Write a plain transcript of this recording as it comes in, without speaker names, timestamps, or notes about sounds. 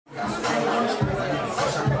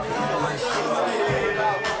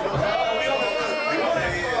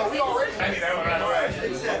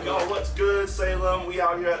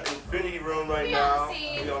out here at Infiniti Room right now.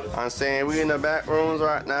 I'm saying we in the back rooms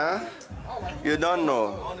right now. You don't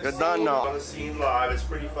know. You don't know. On the scene live. It's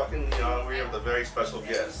pretty fucking young. We have the very special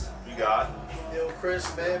guest. We got Yo,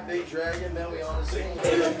 Chris, man, Big Dragon, man, we on the scene.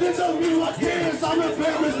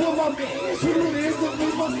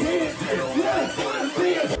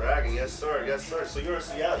 Dragon, yes sir, yes sir. So you're in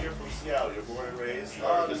Seattle, you're from Seattle, you're born and raised?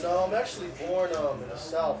 No, I'm actually born in the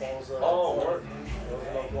South. I was in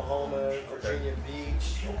Oklahoma, Virginia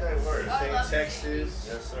Beach, word. Texas.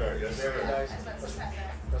 Yes sir, yes sir. Very nice.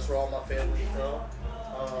 That's where all my family's from.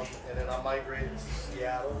 And then I migrated to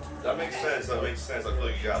Seattle. That makes sense, that makes sense. I feel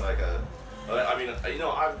like you got like a, I mean, you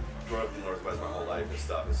know, I've grown up in the Northwest my whole life and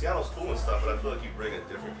stuff. And Seattle's cool and stuff, but I feel like you bring a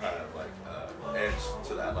different kind of like edge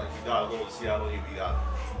to that. Like you got a little Seattle, you got,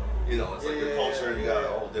 you know, it's like your culture. You got a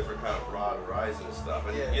whole different kind of broad horizon and stuff.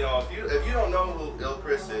 And you know, if you don't know who Il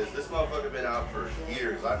Chris is, this motherfucker been out for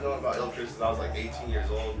years. I've known about Il Chris since I was like 18 years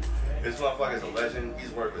old. This motherfucker is a legend. He's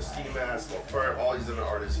worked with Ski Mask, Smoke, all these different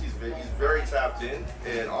artists. He's very tapped in,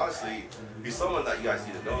 and honestly, he's someone that you guys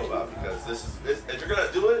need to know about because this is if you're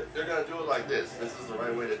gonna do it, you're gonna do it like this. This is the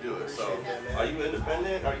right way to do it. So, are you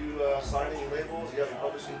independent? Are you signing any labels? You have any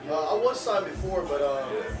publishing deals? I was signed before, but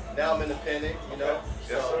now I'm independent. You know.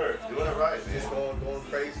 Yes, sir. Doing it right, man. Just going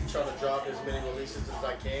crazy, trying to drop as many releases as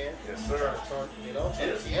I can. Yes, sir. Trying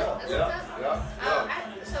to see out.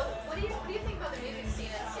 So, what do you think about the music scene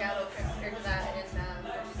in Seattle compared to that in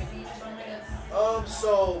Virginia Beach?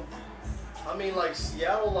 So, I mean, like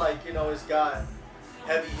Seattle, like you know, it's got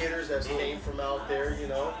heavy hitters that came from out there. You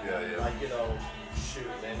know. Yeah. Like you know, shoot,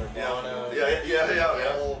 man, Nirvana.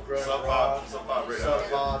 Yeah. Old grunge Sub rock,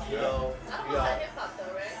 pop, you know. I don't know about hip hop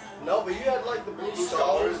though, right? No, but you had like the Blue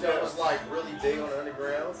Scholars that was like really big on the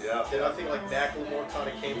underground. Yeah. Then I think like Macklemore kind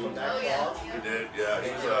of came from that cloth. He did, yeah.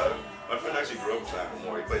 My friend actually grew up with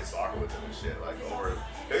Macklemore. He played soccer with him and shit. Like over,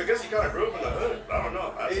 I guess he kind of grew up in the hood. I don't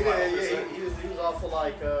know. He was off of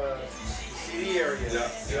like CD area. You know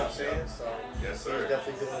what I'm saying? So yes, sir. He's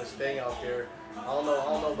definitely doing his thing out there. I don't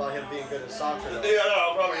know about him being good at soccer though. Yeah,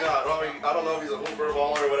 no, probably not. I don't know if he's a hooper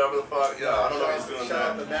baller or whatever the fuck. Yeah, I don't know if he's doing that.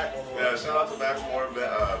 Shout out to Macklemore. Yeah, shout out to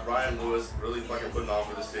Macklemore. Brian Lewis really fucking putting on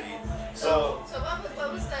for the city. So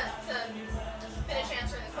what was that, to finish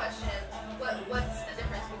answering the question, what's the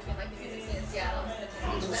difference between like the music scene in Seattle and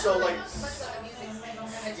Virginia Beach? So like, much about the music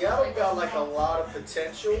scene. Seattle got like a lot of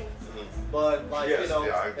potential, but like, you know,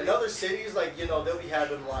 in other cities, like, you know, they'll be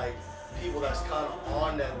having like people that's kind of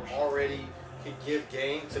on that already can give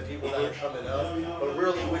game to people that are coming up, but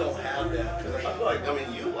really we don't have that. I feel like, I feel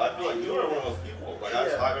like you are one of those people. Like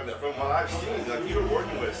from what I've seen, like you were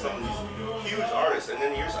working with some of these huge artists, and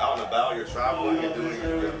then you're just out and about, you're traveling, you're doing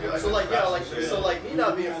so me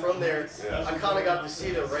not being from there, I kind of got to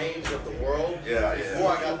see the range of the world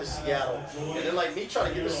before I got to Seattle, and then like me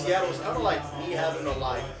trying to get to Seattle was kind of like me having to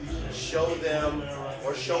like show them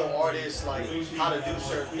or show artists like how to do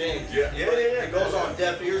certain things. It goes on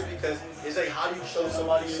deaf ears because it's like, how do you show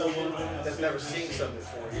somebody something that's never seen something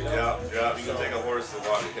before, you know? Yeah, you can take a horse and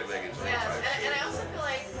walk, you can make it drink. Yeah, and I also feel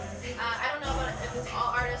like, I don't know about if it's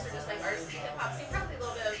all artists or just like artists in hip hop scene, probably a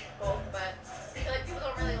little bit of both, but I feel like people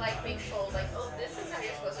don't really like being told like, oh, this is how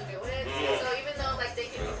you're supposed to do it. So even though like they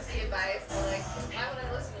give you the advice, they're like, why would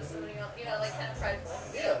I listen to somebody else? You know, like kind of prideful.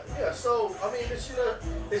 Yeah. So I mean, it's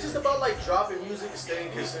just about like dropping music,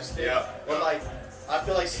 staying consistent. But like, I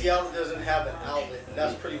feel like Seattle doesn't have an outlet, and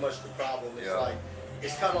that's pretty much the problem. It's like,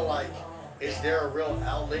 it's kind of like, is there a real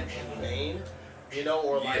outlet in Maine, you know,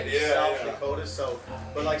 or like South Dakota? So,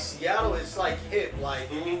 but like Seattle, it's like hit, like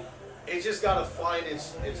it just gotta find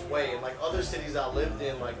its way. And like other cities I lived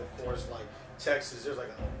in, like of course, like Texas, there's like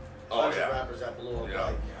a bunch of rappers that blew up.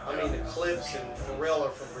 Like, I mean, the Clips and Pharrell are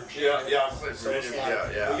from Virginia. So it's like,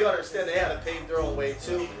 but you understand they had to pave their own way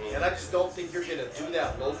too. And I just don't think you're gonna do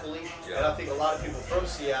that locally. And I think a lot of people from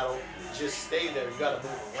Seattle just stay there. You gotta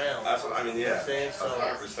move around. That's what I mean. You know what I'm saying? So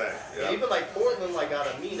 100%. Even like Portland, like got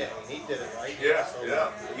a Mine, he did it right.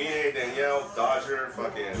 Mine, Danielle, Dodger,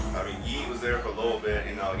 fucking. I mean, Yee was there for a little bit.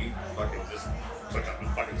 You know, he fucking just took the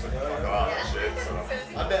fuck off and shit. So.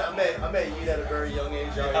 I met Yee at a very young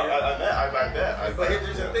age out here. I bet. But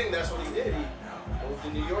here's the thing. That's what he did. He moved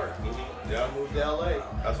to New York. He moved to LA.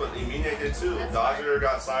 That's what Emine did too. Dodger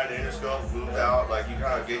got signed to Interscope, moved out. Like you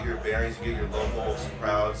kind of get your bearings, you get your local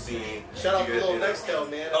crowd scene. Shout out to Lil Nextel,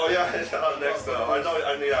 man. Oh yeah, shout out to Nextel. I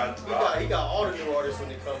know. He got all the new artists when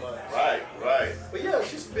they come up. Right. But yeah,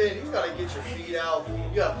 it's just been, you gotta get your feet out.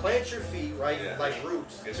 You gotta plant your feet right, like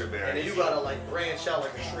roots. Get your bearings. And then you gotta like branch out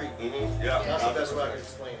like a tree. That's the best way I can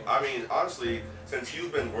explain it. I mean, honestly, since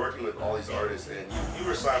you've been working with all these artists, and you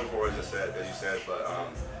were signed before, as you said, but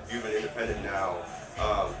you've been independent now.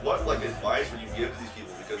 what like advice would you give to these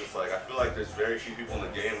people? Because it's like I feel like there's very few people in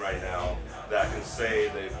the game right now that can say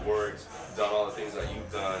they've worked, done all the things that you've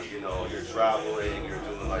done. You know, you're traveling, you're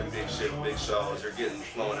doing like big shit, big shows, you're getting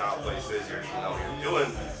flown out places, you're doing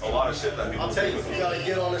a lot of shit that people. I'll tell you, you gotta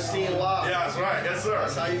get on the scene live. Yeah, that's right. Yes, sir.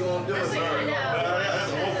 That's how you gonna do it,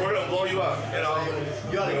 sir. We're gonna blow you up. You know,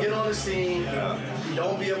 you gotta get on the scene. Yeah.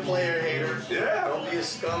 Don't be a player hater. Yeah. Don't be a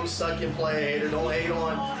scum-sucking player hater. Don't hate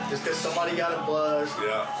on just because somebody got a buzz.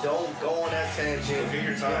 Yeah. Don't go on that tangent. Get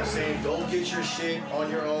your time. You know what I'm saying? Go get your shit on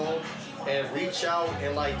your own and reach out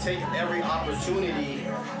and like take every opportunity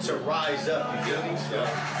to rise up. You feel me?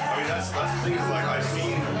 Yeah. I mean, that's the thing is like I've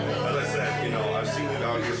seen, as I said, you know, I've seen you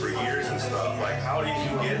out here for years and stuff. Like, how did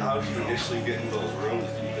you initially get in those rooms?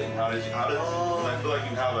 Do you think? How did? I feel like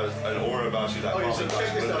you have an aura about you that. Okay, so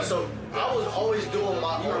check this out. So I was always doing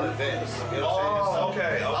my own events. You know what I'm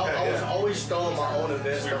saying? I was always throwing my own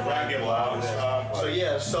events. So you're flying people out and stuff. So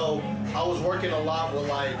yeah, so I was working a lot with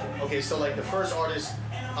like, okay, so like the first artist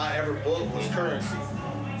I ever booked was Currency.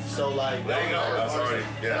 So like, there you go. That's already,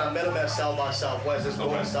 and I met him at South by Southwest. It's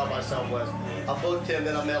going to South by Southwest. I booked him,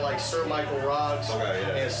 then I met like Sir Michael Roggs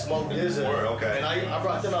and Smoke Dizza. And I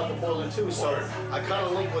brought them out to Portland too. So I kind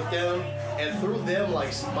of linked with them, and through them,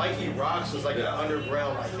 like Mikey Rocks was like an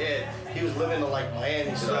underground like head. He was living in like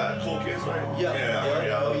Miami. So that Cool Kids, right?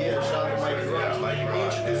 Yeah. Oh yeah. Shout out to Mikey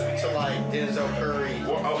Rocks. He introduced me to like Denzel Curry.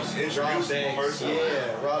 I was introduced to him personally.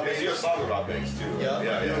 Yeah, Rob Banks. He's a song with Rob Banks too.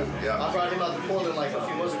 Yeah. I brought him out to Portland like a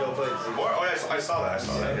few months ago, but I saw that.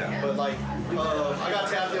 Yeah. But like, I got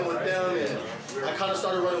tapped in with them, and I kind of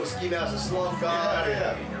started running with Ski Mask and Slump God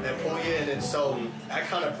and Pouya, and then so I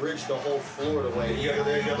kind of bridged the whole Florida way. You got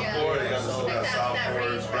Florida, you got South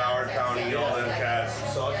Florida, Broward County, all them cats.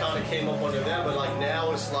 So I kind of came up under them, but like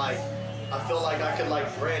now it's like I feel like I could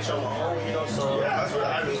like branch on my own, you know. So that's what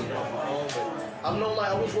I mean. I've known like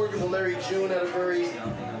I was working with Larry June at a very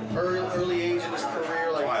early age in his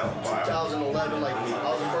career, like 2011. Like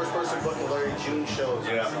I was the first person booking Larry June shows.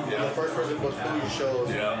 I was the first person to book Pouya shows.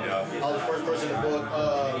 I was the first person to book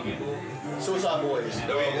Suicide Boys. I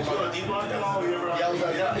mean, did you go to D-Block at all? I was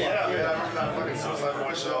at D-Block. I remember that fucking Suicide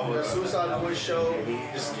Boys show. The Suicide Boys show,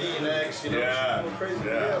 the Ski and X, you know, crazy.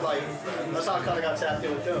 Like that's how I kind of got tapped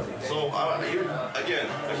in with them. So again,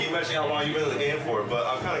 I keep mentioning how long you've been in the game for, but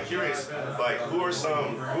I'm kind of curious, like who are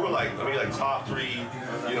like top 3,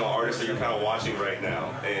 you know, artists that you're kind of watching right now,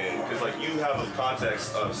 and because like you have the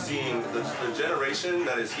context of seeing the generation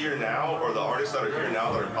that is here now, or the artists that are here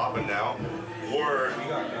now that are popping now, or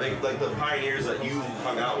like the pioneers that you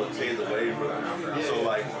hung out with paved the way for them. So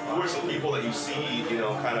like, who are some people that you see, you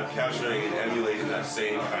know, kind of capturing and emulating that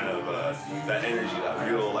same kind of that energy, that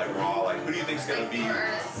real like raw, like who do you think's gonna be,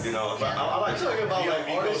 you know? I like talking about like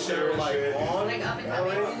artists that are like on.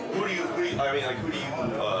 Who do you I mean, like who do you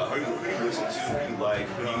listen to? Who do you like?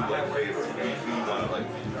 Who do you like favor? Who do you want to like,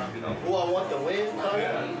 you know? Who I want to win?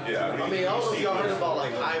 Yeah. I mean, I don't know if y'all heard about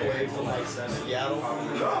like Highway from like Seattle.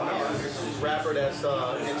 No. This rapper that's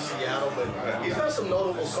in Seattle, but he's got some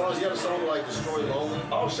notable songs. He had a song like Destroy Lonely.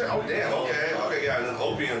 Oh shit! Oh damn! Okay, yeah. And then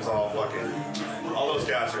Opium's all fucking. All those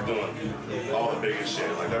cats are doing all the biggest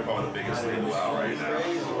shit. Like they're probably the biggest label out right now.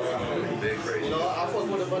 Crazy. You know, I fuck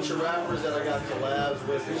with a bunch of rappers that I got collabs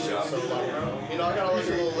with and shit. So like, you know, I got like a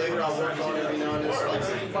little label I work on every now and then. So like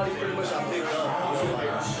everybody pretty much I picked up. You know,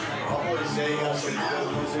 like my boy Zay got some good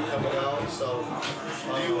music coming out. So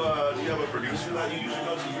do you have a producer that you usually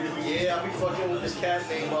go to? Yeah, I be fucking with this cat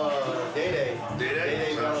named Day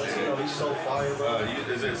Day Valentino. He's so fire, bro.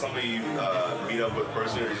 Is it somebody you meet up with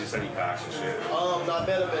personally, or you just send you packs and shit? I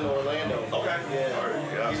met him in Orlando. Okay.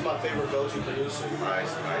 Yeah. He's my favorite go-to producer.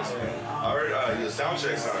 Nice, man. I heard the sound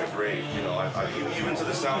check sounded great. You know, even to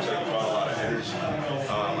the sound check, you brought a lot of energy.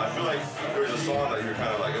 I feel like there was a song that you're kind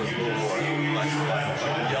of like, it was a little more like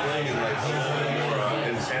yelling and like a little bit more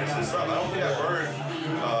intense and stuff. I don't think I've heard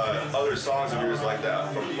other songs of yours like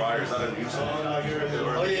that from prior. Is that a new song out here?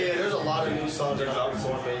 Oh yeah, there's a lot of new songs that I'm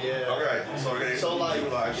performing. Yeah. Okay, so like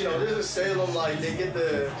you know, this is Salem. Like they get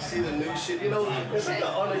to see the new shit. You know, it's like an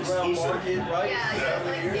underground market, right? Yeah.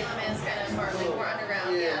 Like Salem is kind of more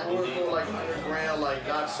underground. Yeah, more like underground, like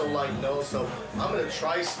not so like no. So I'm gonna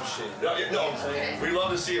try some shit. We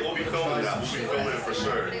love to see it. We'll be filming that. We'll be filming it for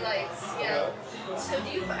sure. So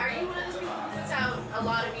are you one of those people who puts out a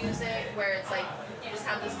lot of music where it's like you just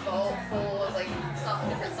have this vault full of like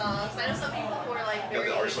different songs? I know some people who are like very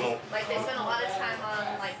like they spend a lot of time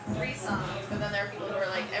on like 3 songs, but then there are people who are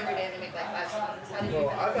like every day they make like 5 songs. How do you?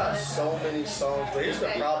 I got so many songs, but here's the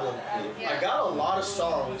problem. I got a lot of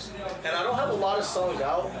songs, and I don't have a lot of songs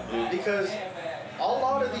out because a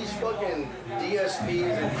lot of these fucking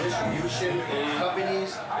DSPs and distribution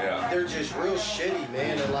companies, they're just real shitty,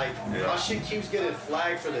 man. And like, my shit keeps getting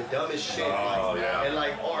flagged for the dumbest shit. And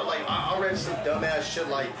like, or like, I read some dumbass shit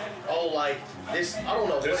like, oh, like this, I don't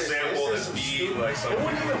know what Just it is. sample this beat, like something. It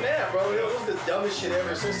wasn't even that, bro. It was the dumbest shit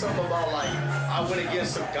ever. It said something about like, I went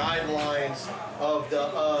against some guidelines of the,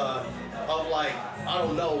 of like, I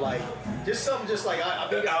don't know, like, just something just like, I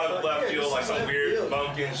think out of left field, like some weird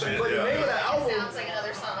bumpkin shit. But the name of that album sounds like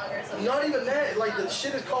another song or something. not even that. Like the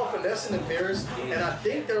shit is called Finessing in Paris, and I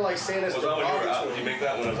think they're like saying it's Was that when you were out? derogatory. Did you make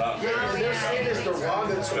that when it was out? Yeah, and they're saying it's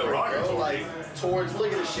derogatory, bro. Like towards,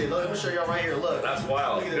 look at this shit. Look, let me show y'all right here. Look. That's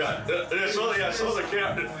wild. Look at this. Show the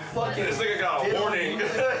captain. Fucking This nigga got a warning.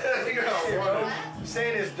 He got a warning.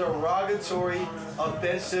 Saying it's derogatory,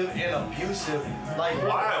 offensive, and abusive. Like, bro,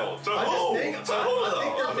 Wild. To I who? just think, To who, I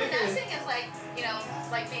think though? they're thinking. Finessing is like, you know,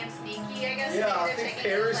 like being sneaky, I guess. Yeah, I Maybe they're think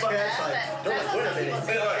taking it Paris like cats, that, like, but they're that's like, wait a what some minute.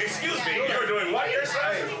 people Like, say. excuse me, Yeah. you're doing what you're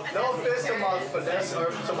Hey, saying? no offense to my finesse or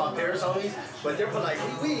to my Paris homies, but they're like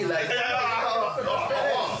wee like,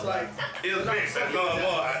 like It's big.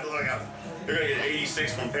 No. You're gonna get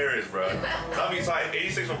 86 from Paris, bro. That'd be tight.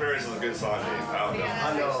 86 from Paris is a good song, dude. I don't know.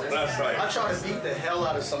 I know. That's right. I try to beat the hell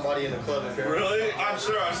out of somebody in the club in Paris. Really? I'm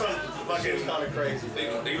sure. I'm some It's fucking. kind of crazy.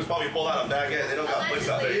 He was probably pulled out a baguette. They don't got plates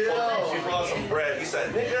out there. Yeah. He pulled out some bread. He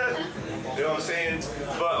said, nigga. You know what I'm saying?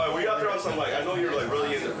 But like, we got there on some like, I know you're like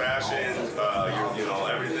really into fashion. You're, you know,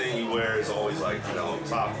 everything you wear is always like, you know,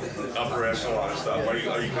 top, upper echelon and stuff. Are you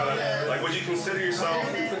kind of like, would you consider yourself?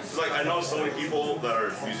 It's like I know so many people that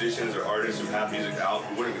are musicians or artists who have music out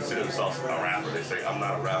who wouldn't consider themselves a rapper. They say I'm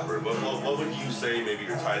not a rapper. But what would you say maybe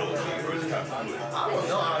your title would be, or is it kind of fluid? I don't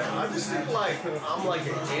know. I just think like I'm like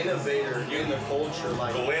an innovator in the culture.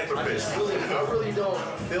 Like Philanthropist. I really don't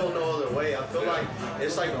feel no other way. I feel like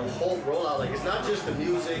it's like a whole rollout. Like it's not just the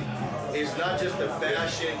music, it's not just the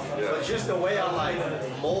fashion, but just the way I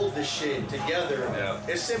like mold the shit together.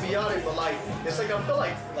 It's symbiotic, but like it's like I feel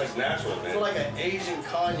like It's natural, I man. feel like an Asian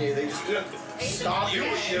Kanye. They just stop You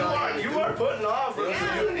this shit. are putting off for the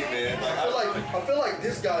community, man. I feel like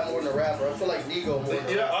this guy more than a rapper. I feel like Nigo more than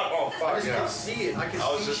a rapper. Oh I fuck just yeah. can see it. I can see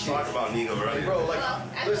I was just shit. talking about Nigo earlier. Bro,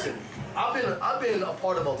 like, listen, I've been a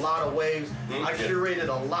part of a lot of waves. I curated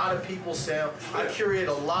a lot of people's sound. I curated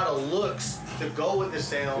a lot of looks to go with the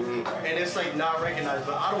sound, and it's like not recognized.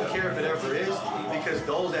 But I don't care if it ever is, because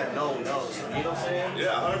those that know. You know what I'm saying?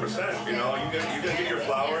 Yeah, 100%. You know, you can get your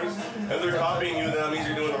flowers. If they're copying you, that means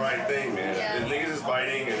you're doing the right thing, man. If niggas is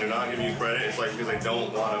biting and they're not giving you credit, it's like because they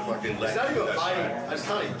don't want to fucking let It's not you do even that fighting. shit. I just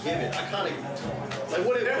kind of give it. I kind of like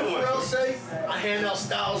what did Pharrell say? I hand out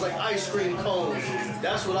styles like ice cream cones.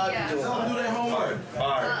 That's what I be doing. Don't do that homework.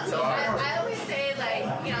 So I always say,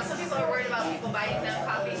 like, you know, some people are worried about people biting them,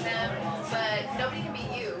 copying them, but nobody can be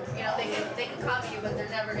you. You know, they can copy you, but they're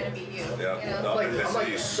never gonna be you. Yeah. You know? I'm like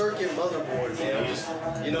a circuit motherboard, man. Just,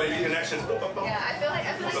 you know, Maybe connections. Yeah, I feel like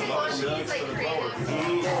I go into these like creative. I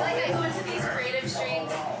feel like I go into these creative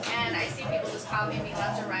streams and I see people just copying me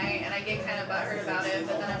left and right, and I get kind of butthurt about it.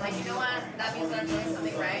 But then I'm like, you know what? That means that I'm doing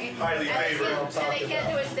something right. Highly favored. And they can't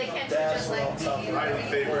do it. They can't do it just like me. You know what I Highly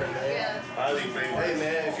mean? favored. Yeah. Highly favored. hey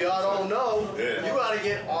man, if y'all don't know, Yeah. you gotta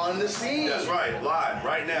get on the scene. That's right, live,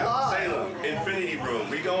 right now. Live. Salem, Infiniti Room.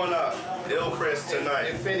 We going up. Ill Chris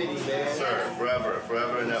tonight. Infinity, man. Sir, forever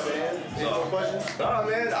and ever. Any more questions? Nah,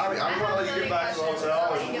 man, I want to let you get back to the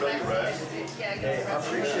hotel and really rest. Yeah, Hey, I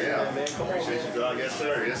appreciate that, man. Come on, Appreciate man. you, dog. Yes,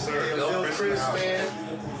 sir. Yes, sir. Hey, Ill Chris, in the house. man.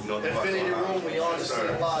 You know what the fuck's Infinity going on. Room, we on the Yes, scene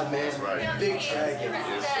sir. live, man. That's right. Big Dragon.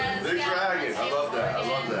 Yes, sir. Big Dragon. I love that. I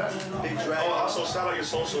love that. Big Oh, Dragon. also shout out your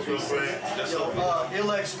socials real quick. Just Yo, so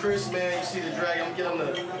Ilex Chris, man, you see the dragon, get him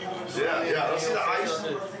the... yeah. Let's see the ice.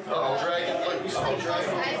 Dragon, look, you see the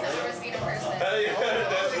dragon? I've never seen a person. Hey, He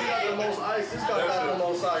got the most ice. This guy got the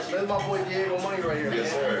most ice. That's my boy Diego Money right here, man.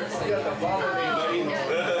 Yes, sir. He got the bomber name,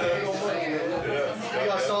 Diego Money, man. He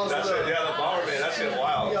got songs That with shit, yeah, the bomber man, that shit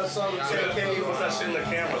wild. He got songs with 10K. Put that shit in the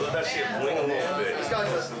camera. Let that shit bling a little bit.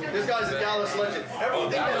 This guy's a Dallas legend.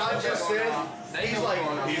 Everything that I just said, he's like,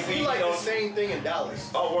 he like the same thing in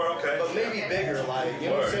Dallas. Oh, we're okay. But maybe bigger, like, you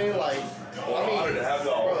know what I'm saying? Like, Well, I'm honored to have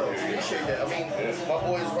y'all bro, over here. appreciate that. I mean, my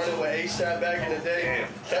boy was running with ASAP back in the day.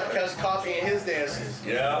 Kept copying his dances.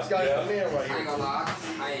 Yeah, This guy's yeah. the man right I ain't here. gonna lie,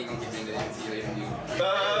 I ain't gonna get into that until you interview. No,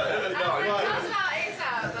 I was about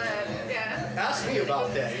ASAP, but yeah. Ask me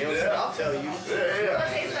about that, you know what I'm saying? I'll tell you. yeah.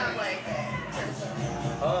 What's ASAP like?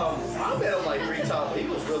 I met him like 3 times. He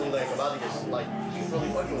was really like about to get like he was really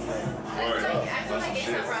fucking with me. I feel like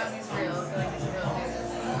ASAP Rocky's real. I feel like he's a real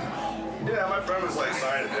dude. Yeah, my friend was like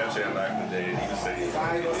signed to Def Jam back in the day, and he was saying he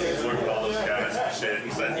was working with all those guys and shit. man.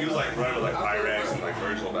 He said he was like running with like Pyrex and like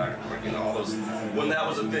Virgil back, like, you know, all those. When that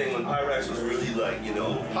was a thing, when Pyrex was really like, you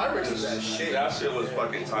know, Pyrex was that shit. That shit was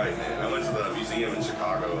fucking tight, man. I went to the museum in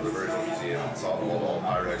Chicago, the Virgil Museum, and saw the whole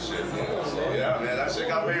Pyrex shit. You know? So yeah, man, that shit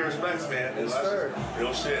got many respects, man. Yes, sir.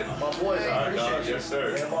 Real shit. My boys, I appreciate you. Yes,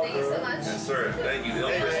 sir. Thank you so much. Yes, sir. Thank you.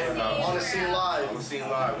 On the scene live. On the scene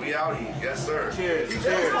live. We out here. Yes, sir. Cheers.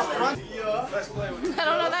 Cheers. I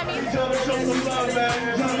don't know what that means.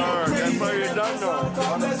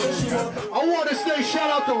 I want to say shout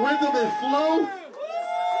out to Rhythm and Flow.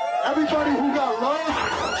 Everybody who got love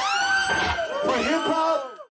for hip hop.